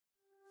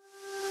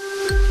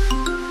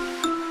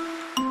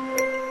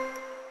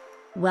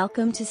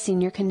Welcome to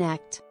Senior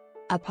Connect,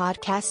 a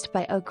podcast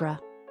by Okra.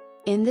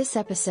 In this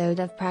episode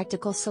of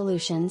Practical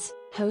Solutions,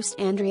 host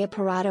Andrea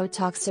Parado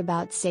talks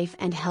about safe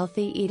and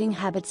healthy eating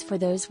habits for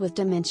those with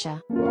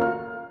dementia.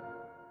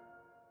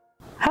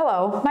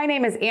 Hello, my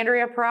name is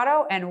Andrea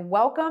Parado and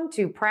welcome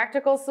to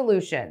Practical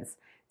Solutions.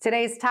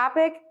 Today's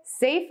topic,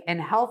 safe and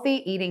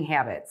healthy eating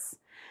habits.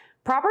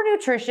 Proper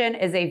nutrition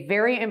is a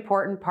very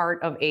important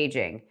part of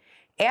aging.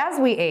 As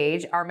we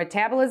age, our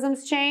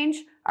metabolisms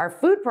change, our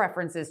food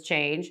preferences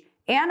change,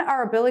 and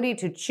our ability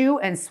to chew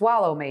and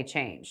swallow may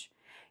change.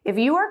 If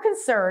you are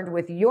concerned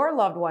with your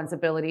loved one's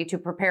ability to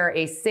prepare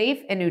a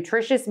safe and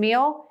nutritious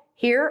meal,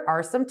 here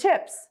are some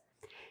tips.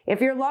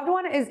 If your loved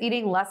one is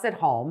eating less at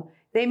home,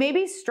 they may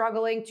be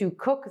struggling to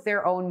cook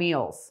their own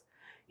meals.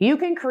 You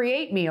can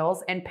create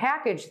meals and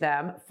package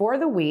them for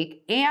the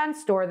week and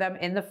store them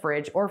in the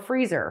fridge or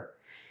freezer.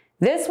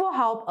 This will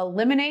help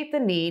eliminate the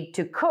need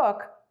to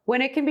cook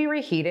when it can be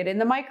reheated in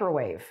the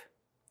microwave.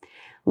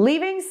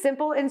 Leaving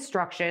simple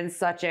instructions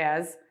such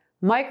as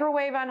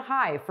microwave on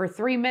high for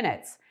 3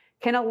 minutes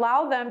can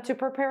allow them to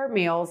prepare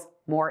meals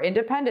more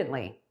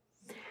independently.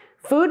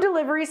 Food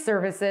delivery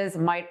services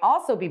might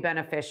also be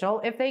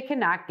beneficial if they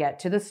cannot get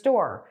to the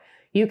store.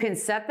 You can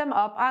set them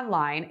up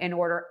online and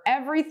order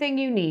everything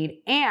you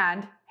need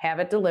and have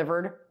it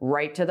delivered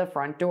right to the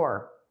front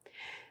door.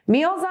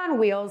 Meals on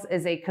Wheels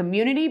is a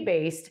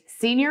community-based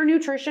senior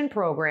nutrition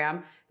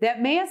program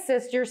that may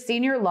assist your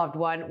senior loved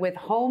one with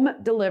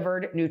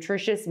home-delivered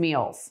nutritious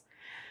meals.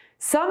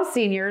 Some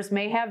seniors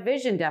may have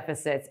vision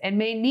deficits and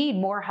may need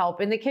more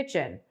help in the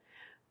kitchen.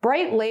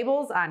 Bright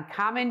labels on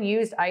common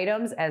used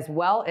items as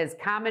well as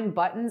common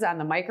buttons on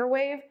the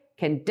microwave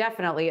can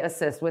definitely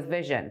assist with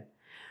vision.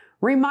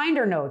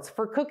 Reminder notes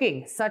for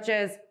cooking, such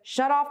as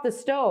shut off the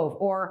stove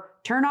or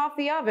turn off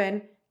the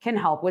oven, can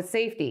help with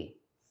safety.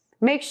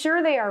 Make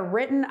sure they are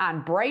written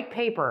on bright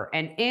paper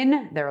and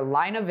in their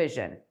line of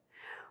vision.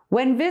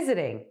 When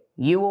visiting,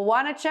 you will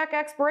want to check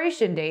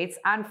expiration dates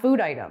on food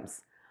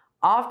items.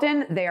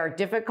 Often they are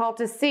difficult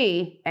to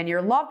see and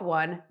your loved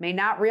one may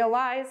not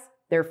realize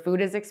their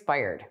food is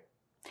expired.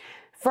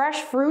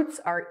 Fresh fruits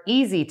are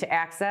easy to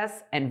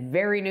access and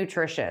very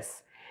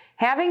nutritious.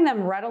 Having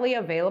them readily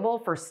available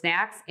for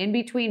snacks in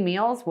between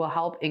meals will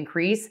help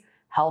increase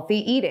healthy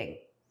eating.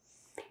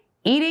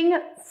 Eating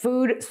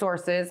food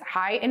sources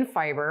high in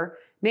fiber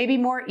may be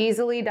more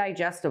easily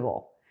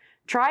digestible.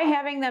 Try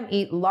having them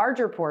eat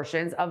larger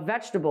portions of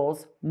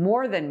vegetables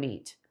more than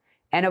meat,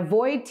 and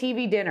avoid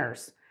TV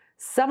dinners.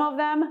 Some of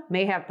them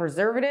may have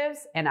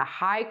preservatives and a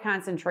high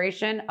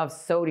concentration of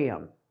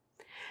sodium.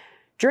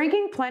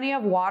 Drinking plenty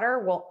of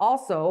water will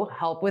also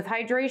help with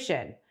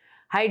hydration.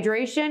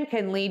 Hydration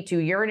can lead to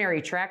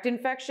urinary tract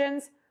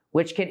infections,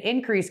 which can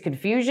increase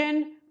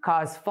confusion,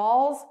 cause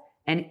falls,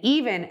 and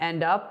even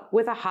end up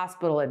with a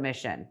hospital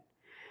admission.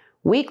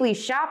 Weekly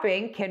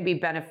shopping can be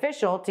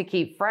beneficial to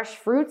keep fresh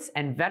fruits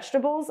and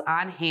vegetables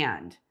on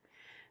hand.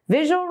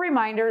 Visual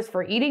reminders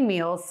for eating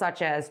meals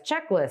such as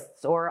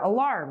checklists or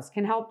alarms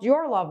can help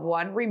your loved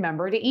one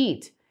remember to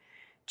eat.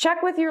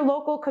 Check with your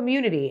local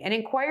community and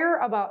inquire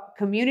about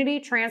community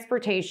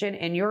transportation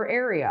in your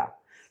area.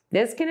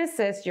 This can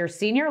assist your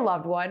senior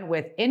loved one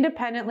with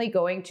independently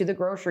going to the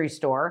grocery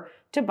store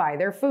to buy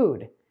their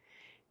food.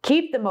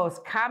 Keep the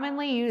most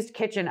commonly used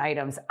kitchen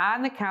items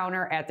on the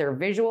counter at their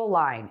visual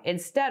line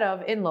instead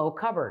of in low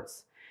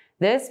cupboards.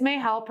 This may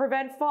help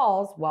prevent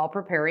falls while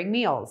preparing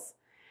meals.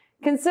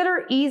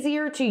 Consider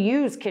easier to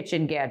use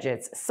kitchen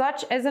gadgets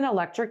such as an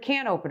electric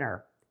can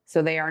opener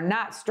so they are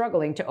not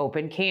struggling to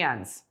open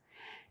cans.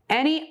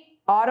 Any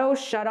auto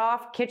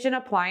shut-off kitchen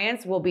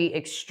appliance will be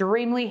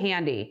extremely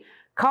handy.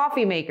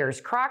 Coffee makers,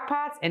 crock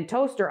pots, and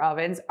toaster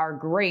ovens are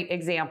great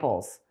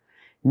examples.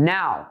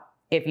 Now,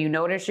 if you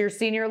notice your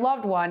senior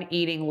loved one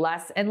eating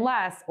less and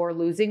less or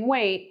losing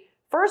weight,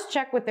 first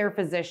check with their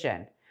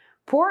physician.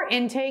 Poor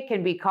intake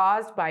can be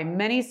caused by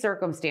many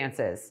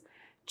circumstances.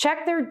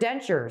 Check their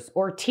dentures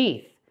or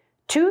teeth.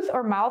 Tooth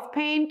or mouth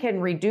pain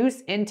can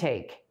reduce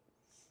intake.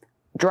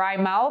 Dry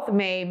mouth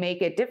may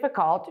make it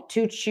difficult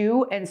to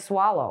chew and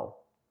swallow.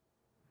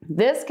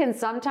 This can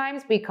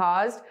sometimes be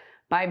caused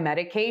by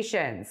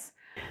medications.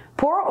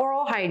 Poor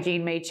oral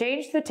hygiene may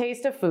change the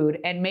taste of food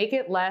and make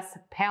it less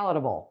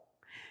palatable.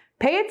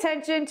 Pay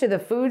attention to the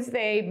foods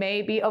they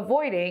may be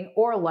avoiding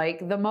or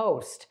like the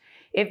most.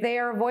 If they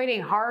are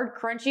avoiding hard,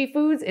 crunchy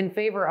foods in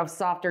favor of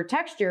softer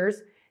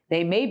textures,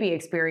 they may be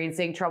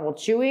experiencing trouble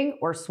chewing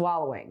or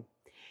swallowing.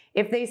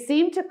 If they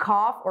seem to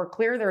cough or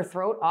clear their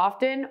throat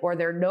often or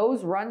their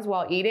nose runs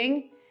while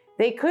eating,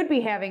 they could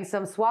be having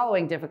some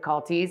swallowing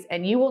difficulties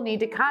and you will need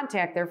to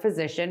contact their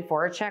physician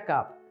for a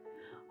checkup.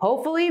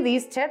 Hopefully,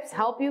 these tips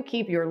help you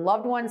keep your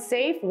loved ones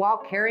safe while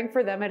caring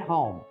for them at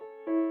home.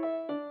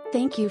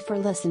 Thank you for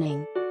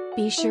listening.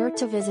 Be sure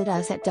to visit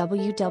us at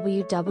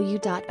www.okra.com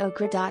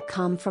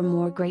for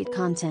more great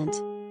content.